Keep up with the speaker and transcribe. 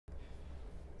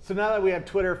So now that we have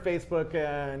Twitter, Facebook,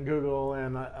 and Google,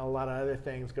 and a lot of other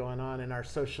things going on in our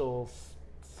social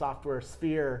software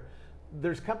sphere,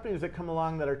 there's companies that come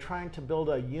along that are trying to build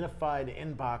a unified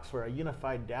inbox or a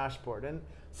unified dashboard. And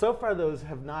so far those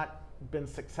have not been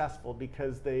successful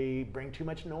because they bring too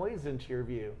much noise into your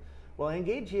view. Well,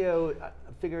 Engagio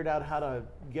figured out how to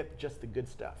get just the good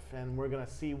stuff, and we're going to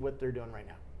see what they're doing right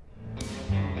now.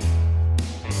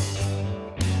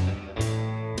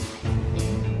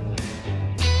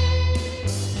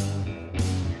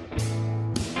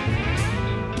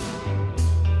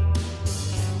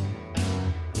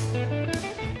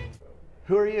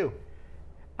 Who are you?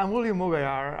 I'm William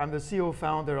Mougayar. I'm the CEO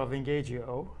founder of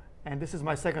Engagio, and this is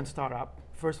my second startup.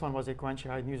 First one was a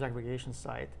Quenchai news aggregation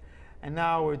site, and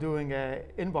now we're doing an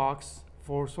inbox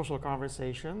for social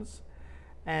conversations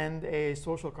and a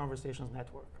social conversations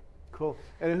network. Cool.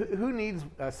 And who needs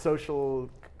a social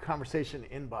conversation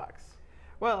inbox?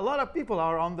 Well, a lot of people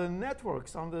are on the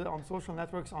networks, on social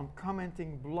networks, on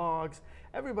commenting blogs.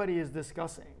 Everybody is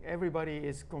discussing. Everybody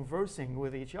is conversing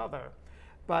with each other.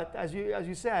 But as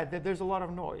you said, there's a lot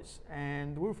of noise,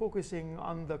 and we're focusing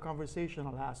on the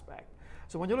conversational aspect.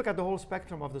 So when you look at the whole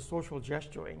spectrum of the social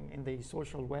gesturing in the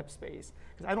social web space,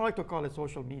 because I don't like to call it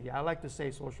social media, I like to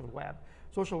say social web.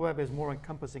 Social web is more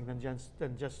encompassing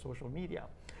than just social media.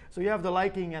 So you have the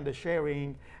liking and the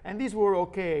sharing, and these were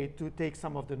okay to take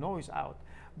some of the noise out.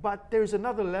 But there's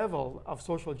another level of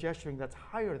social gesturing that's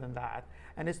higher than that,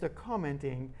 and it's the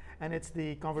commenting, and it's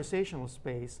the conversational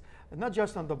space, and not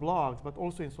just on the blogs, but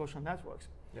also in social networks.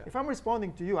 Yeah. If I'm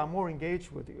responding to you, I'm more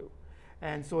engaged with you.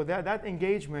 And so that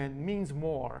engagement means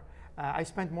more. I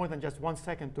spent more than just 1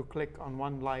 second to click on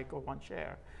one like or one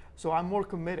share. So I'm more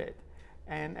committed.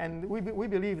 And we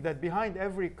believe that behind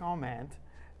every comment,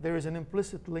 there is an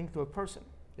implicit link to a person.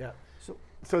 Yeah.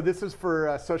 So this is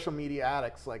for social media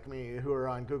addicts like me who are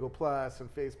on Google Plus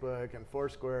and Facebook and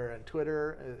Foursquare and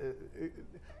Twitter.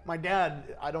 My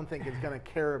dad, I don't think is going to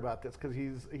care about this because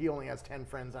he only has 10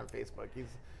 friends on Facebook.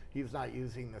 He's not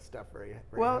using this stuff very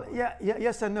well. heavily.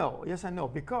 Yes and no,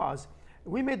 because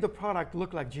we made the product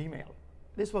look like Gmail.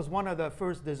 This was one of the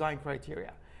first design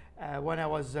criteria. When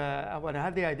I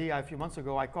had the idea a few months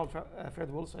ago, I called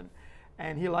Fred Wilson,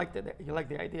 and he liked it. He liked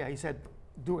the idea. He said,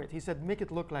 "Do it." He said, "Make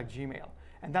it look like Gmail."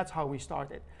 And that's how we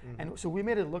started. Mm-hmm. And so we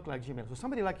made it look like Gmail. So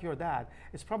somebody like your dad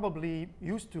is probably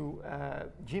used to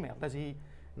Gmail. Does he?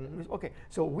 Mm-hmm. Okay,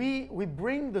 so we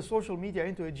bring the social media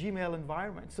into a Gmail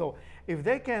environment. So if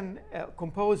they can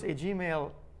compose a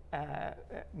Gmail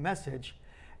message,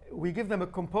 we give them a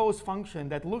compose function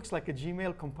that looks like a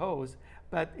Gmail compose,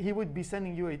 but he would be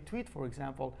sending you a tweet, for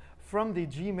example, from the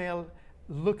Gmail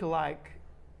lookalike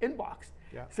inbox.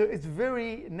 Yeah. So it's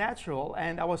very natural,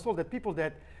 and I was told that people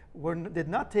that did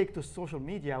not take to social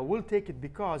media will take it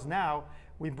because now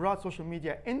we brought social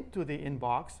media into the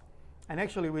inbox, and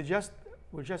actually we just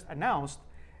announced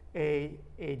a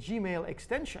Gmail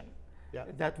extension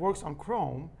that works on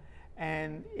Chrome,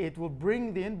 and it will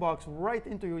bring the inbox right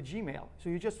into your Gmail. So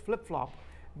you just flip-flop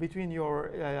between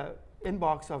your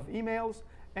inbox of emails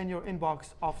and your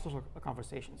inbox of social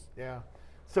conversations. Yeah.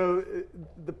 So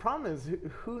the problem is,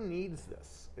 who needs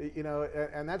this? You know,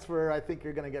 and that's where I think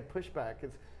you're going to get pushback.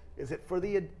 Is it for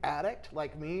the addict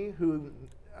like me who,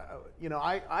 you know,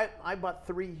 I bought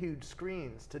 3 huge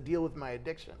screens to deal with my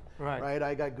addiction. Right.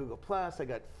 I got Google Plus, I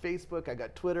got Facebook, I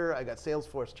got Twitter, I got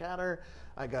Salesforce Chatter,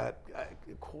 I got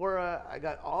Quora, I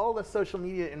got all the social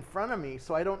media in front of me,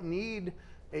 so I don't need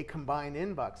a combined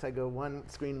inbox. I go one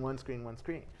screen, one screen, one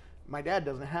screen. My dad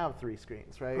doesn't have 3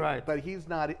 screens, right? But he's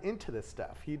not into this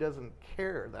stuff. He doesn't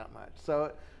care that much.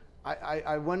 So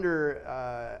I wonder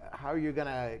how you're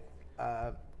going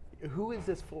to, who is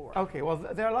this for? Okay, well,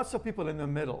 there are lots of people in the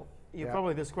middle. You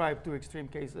probably described 2 extreme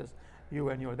cases, you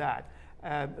and your dad.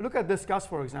 Look at Discuss,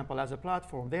 for example, as a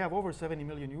platform. They have over 70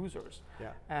 million users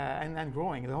and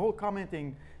growing. The whole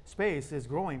commenting space is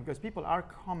growing because people are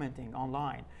commenting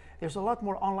online. There's a lot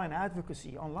more online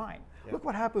advocacy online. Look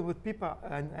what happened with Pipa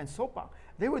and SOPA.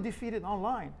 They were defeated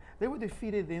online. They were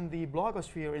defeated in the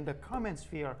blogosphere, in the comment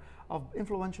sphere of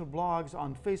influential blogs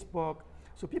on Facebook.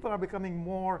 So people are becoming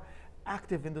more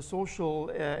active in the social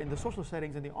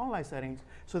settings and the online settings.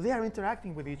 So they are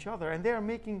interacting with each other, and they are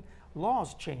making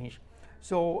laws change.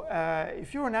 So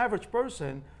if you're an average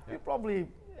person, you're probably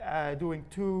doing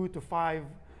 2 to 5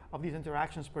 of these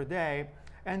interactions per day,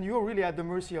 and you're really at the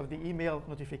mercy of the email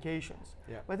notifications.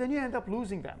 But then you end up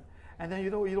losing them, and then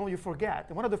you forget.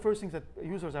 And one of the first things that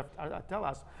users tell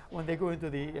us when they go into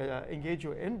the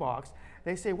Engagio inbox,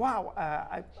 they say, "Wow,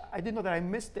 I didn't know that I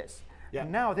missed this."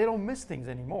 And now they don't miss things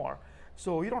anymore.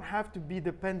 So you don't have to be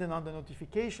dependent on the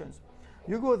notifications.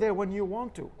 You go there when you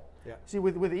want to. Yeah. See,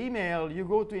 with email, you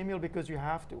go to email because you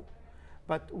have to.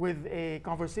 But with a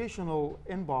conversational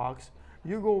inbox,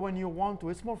 you go when you want to.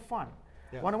 It's more fun.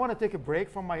 Yeah. When I want to take a break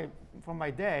from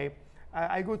my day,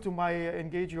 I go to my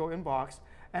Engagio inbox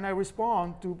and I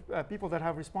respond to people that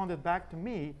have responded back to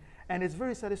me, and it's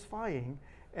very satisfying.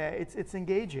 It's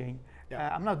engaging.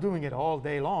 Yeah. I'm not doing it all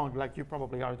day long, like you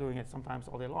probably are doing it sometimes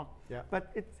all day long. Yeah.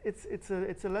 But it's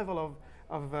a level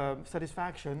of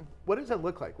satisfaction. What does it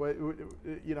look like?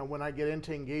 You know, when I get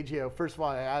into Engagio, first of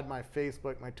all, I add my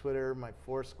Facebook, my Twitter, my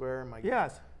Foursquare, my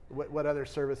Yes. What other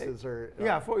services are?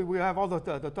 Yeah, we have all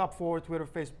the top four: Twitter,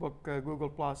 Facebook, Google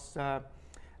Plus,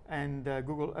 and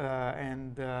Google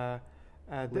and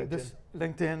LinkedIn.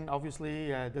 LinkedIn,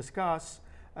 obviously, Discuss,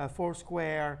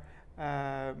 Foursquare,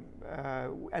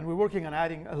 and we're working on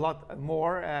adding a lot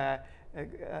more.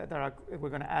 We're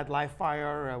going to add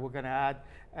Livefire. We're going to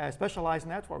add specialized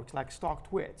networks like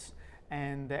StockTwits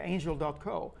and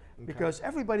Angel.co. Because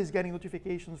everybody's getting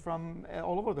notifications from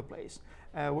all over the place.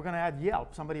 We're going to add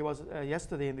Yelp. Somebody was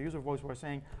yesterday in the user voice were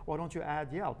saying, why don't you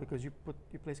add Yelp? Because you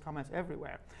place comments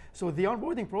everywhere. So the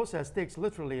onboarding process takes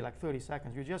literally like 30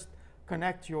 seconds. You just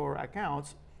connect your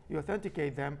accounts, you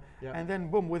authenticate them, Yeah. and then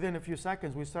boom, within a few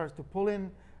seconds, we start to pull in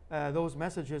those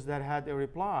messages that had a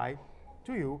reply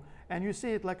to you, and you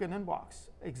see it like an inbox,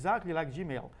 exactly like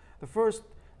Gmail. The first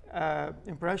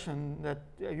impression that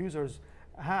users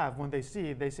have when they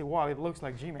see it, they say, wow, it looks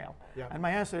like Gmail. Yeah. And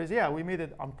my answer is, yeah, we made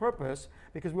it on purpose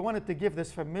because we wanted to give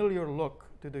this familiar look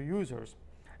to the users.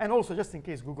 And also, just in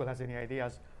case Google has any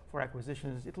ideas for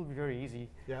acquisitions, it'll be very easy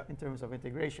Yeah. in terms of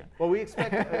integration. Well, we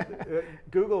expect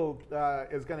Google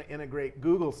is going to integrate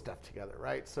Google stuff together,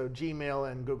 right? So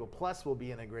Gmail and Google Plus will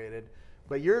be integrated,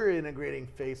 but you're integrating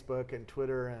Facebook and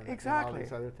Twitter and, Exactly. and all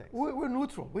these other things. We're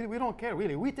neutral. We don't care,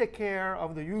 really. We take care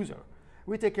of the user.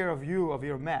 We take care of you, of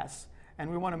your mess. And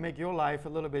we want to make your life a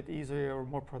little bit easier or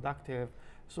more productive.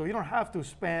 So you don't have to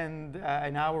spend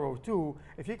an hour or two.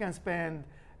 If you can spend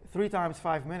 3 times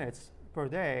 5 minutes per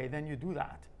day, then you do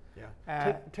that.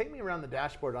 Yeah. Take me around the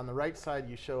dashboard. On the right side,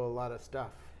 you show a lot of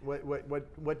stuff.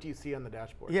 What do you see on the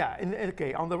dashboard? Yeah.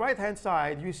 Okay. On the right-hand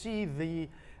side, you see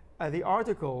the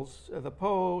articles, the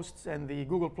posts, and the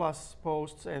Google Plus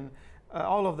posts, and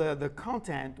all of the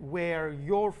content where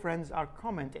your friends are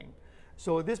commenting.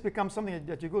 So this becomes something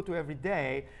that you go to every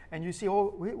day, and you see,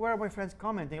 oh, where are my friends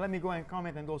commenting? Let me go and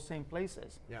comment in those same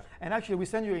places. Yeah. And actually, we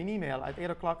send you an email at 8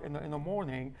 o'clock in the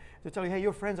morning to tell you, hey,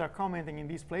 your friends are commenting in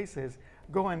these places.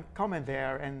 Go and comment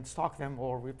there and stalk them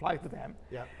or reply to them.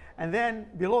 Yeah. And then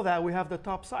below that, we have the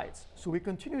top sites. So we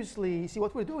continuously see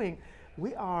what we're doing.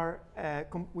 We are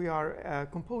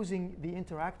composing your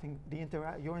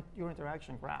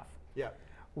interaction graph. Yeah.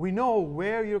 We know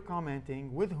where you're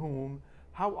commenting, with whom,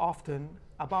 how often,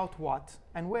 about what,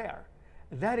 and where.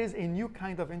 That is a new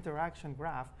kind of interaction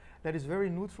graph that is very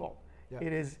neutral. Yeah.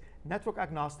 It is network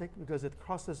agnostic because it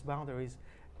crosses boundaries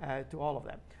to all of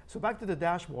them. So back to the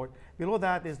dashboard. Below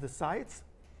that is the sites,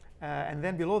 and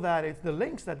then below that it's the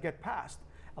links that get passed.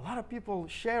 A lot of people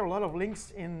share a lot of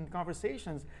links in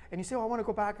conversations, and you say, oh, I want to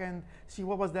go back and see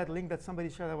what was that link that somebody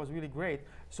shared that was really great.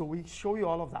 So we show you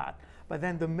all of that. But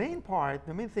then the main part,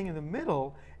 the main thing in the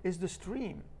middle is the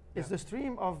stream. It's the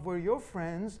stream of where your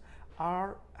friends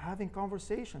are having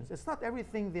conversations. It's not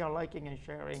everything they are liking and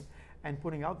sharing and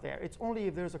putting out there. It's only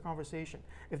if there's a conversation.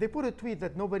 If they put a tweet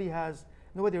that nobody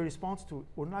responds to,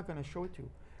 we're not going to show it to you.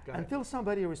 Until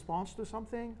somebody responds to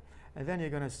something, and then you're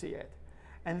going to see it.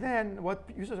 And then what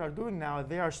users are doing now,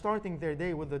 they are starting their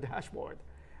day with the dashboard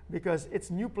because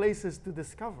it's new places to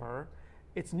discover,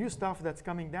 it's new stuff that's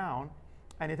coming down,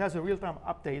 and it has a real-time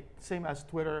update, same as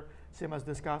Twitter, same as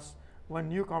Discuss. When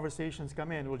new conversations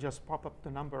come in, we'll just pop up the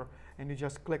number, and you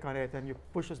just click on it, and you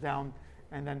push us down,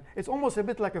 and then it's almost a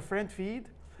bit like a friend feed,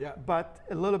 but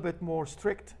a little bit more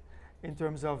strict in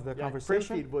terms of the conversation.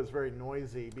 Friend feed was very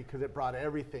noisy because it brought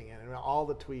everything in, and all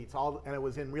the tweets, and it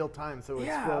was in real time, so it would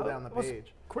scroll down the page. It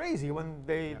was crazy when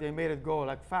they made it go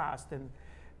like fast,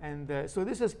 and so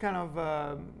this is kind of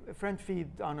a friend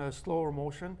feed on a slower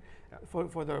motion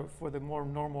for the more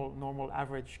normal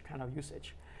average kind of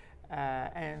usage.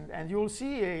 And you'll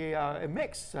see a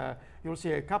mix. You'll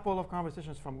see a couple of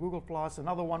conversations from Google Plus,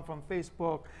 another one from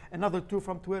Facebook, another 2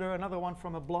 from Twitter, another one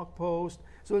from a blog post.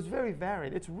 So it's very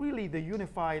varied. It's really the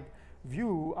unified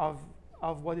view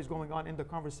of what is going on in the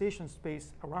conversation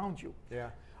space around you. Yeah.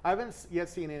 I haven't yet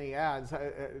seen any ads.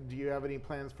 Do you have any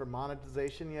plans for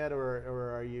monetization yet,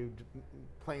 or are you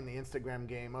playing the Instagram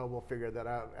game? Oh, we'll figure that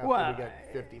out after we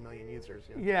get 50 million users.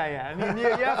 Yeah. I mean, you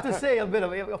have to say a bit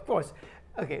of course.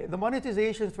 Okay, the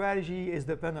monetization strategy is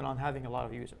dependent on having a lot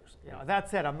of users. That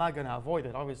said, I'm not going to avoid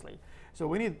it, obviously. So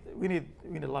we need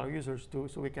a lot of users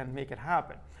so we can make it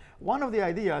happen. One of the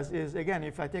ideas is, again,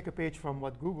 if I take a page from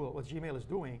what Gmail is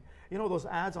doing, those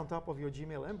ads on top of your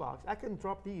Gmail inbox, I can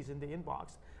drop these in the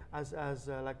inbox as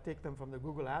like take them from the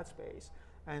Google ad space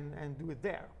and do it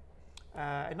there.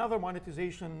 Another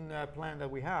monetization plan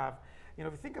that we have, if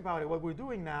you think about it, what we're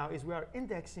doing now is we are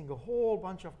indexing a whole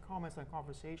bunch of comments and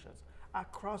conversations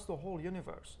across the whole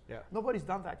universe. Yeah. Nobody's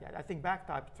done that yet. I think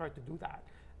Backtype tried to do that,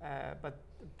 but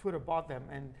Twitter bought them,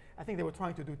 and I think they were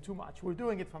trying to do too much. We're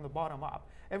doing it from the bottom up.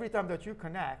 Every time that you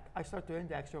connect, I start to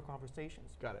index your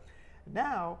conversations. Got it.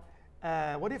 Now,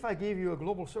 what if I gave you a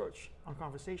global search on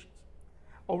conversations?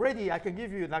 Already, I can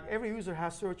give you, like every user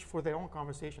has search for their own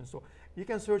conversations. So you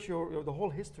can search the whole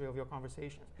history of your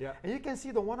conversations. Yeah. And you can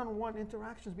see the one-on-one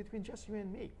interactions between just you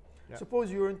and me. Yeah.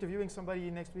 Suppose you're interviewing somebody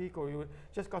next week, or you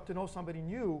just got to know somebody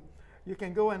new. You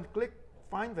can go and click,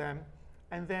 find them,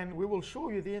 and then we will show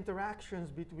you the interactions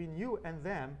between you and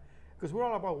them, because we're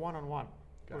all about one-on-one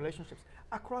relationships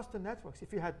across the networks.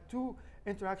 If you had 2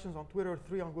 interactions on Twitter,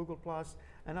 3 on Google+,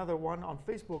 another 1 on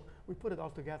Facebook, we put it all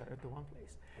together into one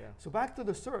place. Yeah. So back to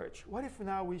the search. What if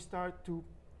now we start to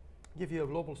give you a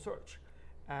global search?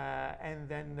 And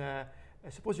then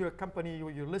suppose you're a company,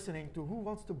 you're listening to who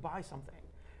wants to buy something.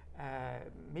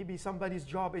 Maybe somebody's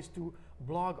job is to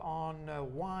blog on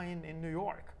wine in New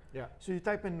York. Yeah. So you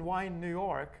type in wine New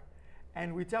York,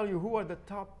 and we tell you who are the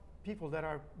top people that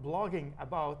are blogging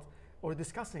about or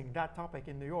discussing that topic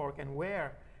in New York and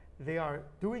where they are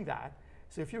doing that.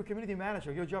 So if you're a community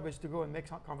manager, your job is to go and make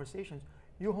some conversations.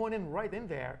 You hone in right in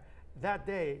there that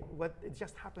day what it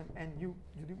just happened, and you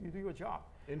do your job.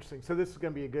 Interesting. So this is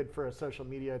going to be good for a social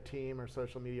media team or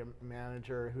social media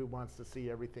manager who wants to see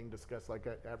everything discussed, like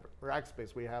at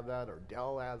Rackspace we have that, or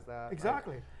Dell has that.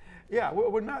 Exactly. Right? Yeah,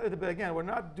 we're not, but again, we're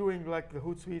not doing like the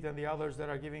Hootsuite and the others that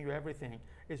are giving you everything.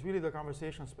 It's really the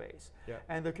conversation space. Yeah.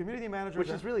 And the community manager, which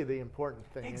is really the important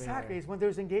thing. Exactly, anyway. It's when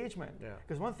there's engagement. Yeah.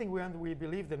 Because one thing we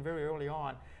believed in very early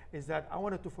on is that I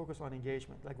wanted to focus on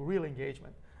engagement, like real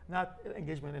engagement. Not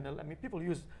engagement people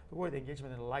use the word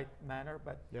engagement in a light manner,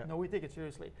 but no, we take it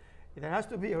seriously. There has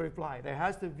to be a reply, there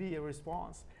has to be a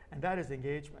response, and that is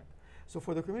engagement. So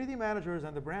for the community managers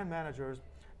and the brand managers,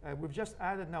 we've just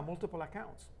added now multiple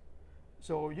accounts.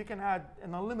 So you can add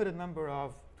an unlimited number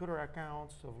of Twitter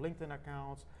accounts, of LinkedIn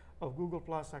accounts, of Google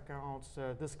Plus accounts,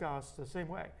 Discuss the same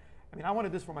way. I mean, I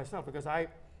wanted this for myself because I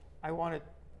wanted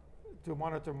to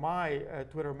monitor my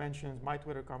Twitter mentions, my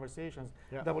Twitter conversations,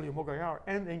 William Mougayar,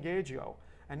 and Engagio.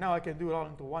 And now I can do it all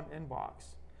into one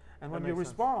inbox. And when you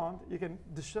respond, you can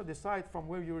decide from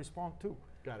where you respond to.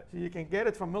 Got it. So you can get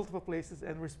it from multiple places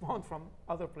and respond from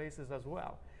other places as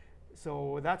well.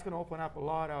 So that's going to open up a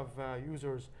lot of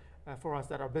users for us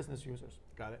that are business users.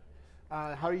 Got it.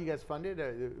 How are you guys funded?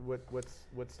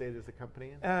 What state is the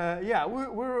company in? Yeah,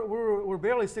 we're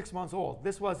barely 6 months old.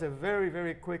 This was a very,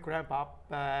 very quick ramp up.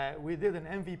 We did an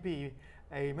MVP,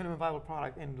 a minimum viable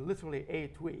product, in literally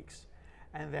 8 weeks.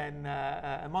 And then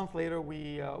a month later,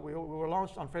 we were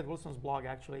launched on Fred Wilson's blog,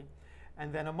 actually.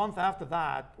 And then a month after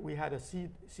that, we had a seed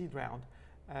round.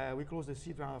 We closed the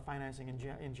seed round of financing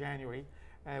in January.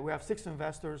 We have 6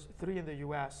 investors, 3 in the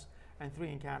US and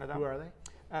 3 in Canada. Who are they?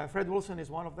 Fred Wilson is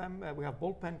one of them. We have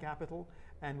Bullpen Capital,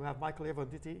 and we have Michael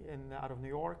Evanditi out of New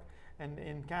York. And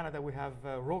in Canada, we have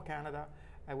Row Canada,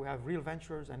 we have Real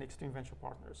Ventures and Extreme Venture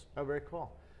Partners. Oh, very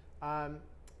cool.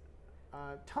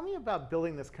 Tell me about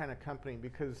building this kind of company,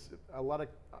 because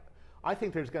I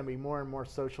think there's going to be more and more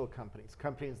social companies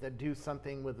that do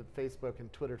something with the Facebook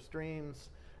and Twitter streams,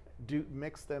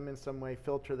 mix them in some way,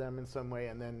 filter them in some way,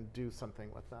 and then do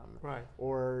something with them. Right.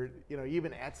 Or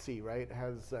even Etsy, right,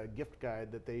 has a gift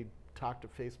guide that they talk to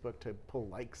Facebook to pull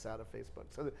likes out of Facebook.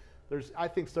 So I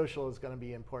think social is going to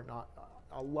be important.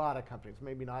 A lot of companies,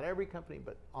 maybe not every company,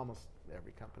 but almost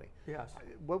every company. Yes.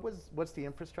 What's the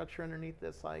infrastructure underneath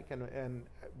this like, and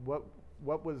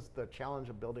what was the challenge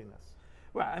of building this?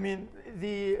 Well, I mean,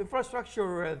 the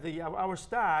infrastructure, our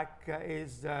stack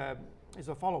is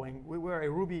the following. We were a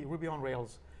Ruby on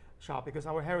Rails shop because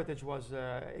our heritage was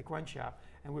Equentia,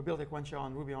 and we built Equentia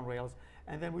on Ruby on Rails.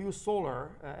 And then we use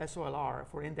Solar, SOLR,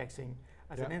 for indexing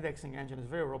as an indexing engine. It's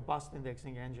a very robust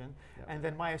indexing engine. And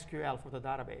then MySQL for the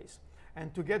database.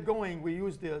 And to get going, we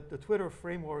use the Twitter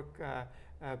framework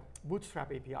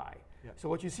Bootstrap API. So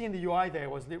what you see in the UI there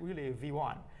was really a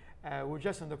V1. We're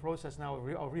just in the process now of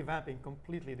revamping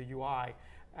completely the UI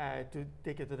to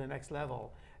take it to the next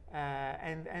level.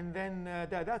 And then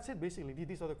that's it, basically.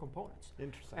 These are the components.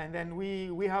 Interesting. And then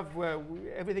we have,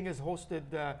 everything is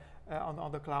hosted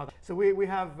on the cloud. So we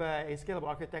have a scalable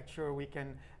architecture. We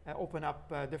can open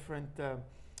up different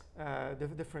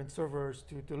servers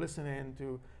to listen in,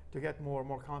 to get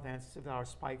more contents. If there are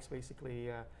spikes, basically,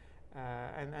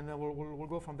 and then we'll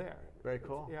go from there. Very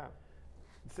cool. Yeah.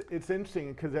 It's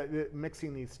interesting because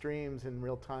mixing these streams in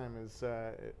real time has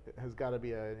got to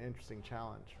be an interesting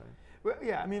challenge, right? Well,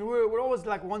 yeah, I mean, we're always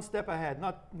like one step ahead,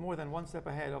 not more than one step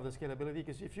ahead of the scalability.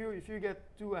 Because if you get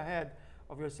too ahead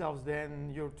of yourselves,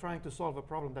 then you're trying to solve a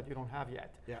problem that you don't have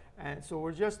yet. Yeah. And so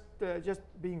we're just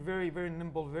being very, very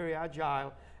nimble, very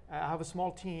agile. I have a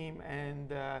small team,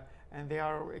 and they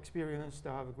are experienced.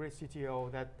 I have a great CTO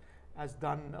that has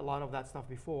done a lot of that stuff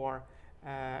before.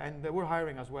 And we're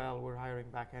hiring as well. We're hiring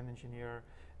back-end engineer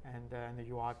and the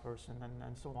UI person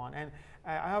and so on. And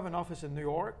I have an office in New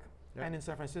York and in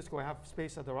San Francisco. I have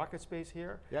space at the Rocket Space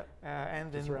here. Yep.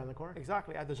 And just around the corner.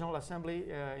 Exactly, at the General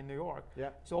Assembly in New York. Yeah.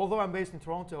 So although I'm based in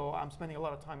Toronto, I'm spending a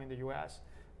lot of time in the US.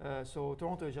 So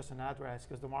Toronto is just an address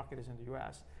because the market is in the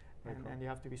US. And you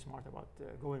have to be smart about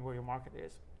going where your market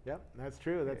is. Yep, that's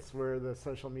true. That's where the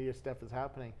social media stuff is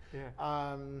happening. Yeah.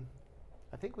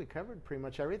 I think we covered pretty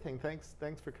much everything. Thanks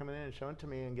for coming in and showing it to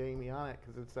me and getting me on it,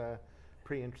 because it's a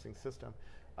pretty interesting system.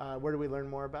 Where do we learn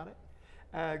more about it?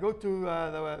 Go to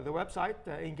the website,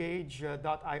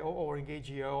 engage.io or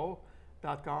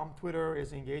engagio.com. Twitter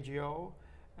is Engagio.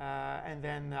 And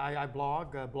then I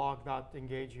blog,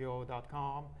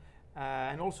 blog.engagio.com.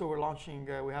 And also we're launching,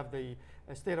 we have the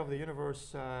State of the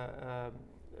Universe on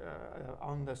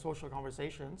the social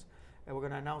conversations. We're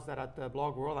going to announce that at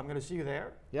Blog World. I'm going to see you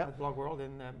there at Blog World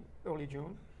in early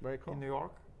June. Very cool. In New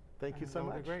York. Thank you so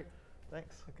much. Great.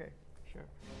 Thanks. Okay, sure.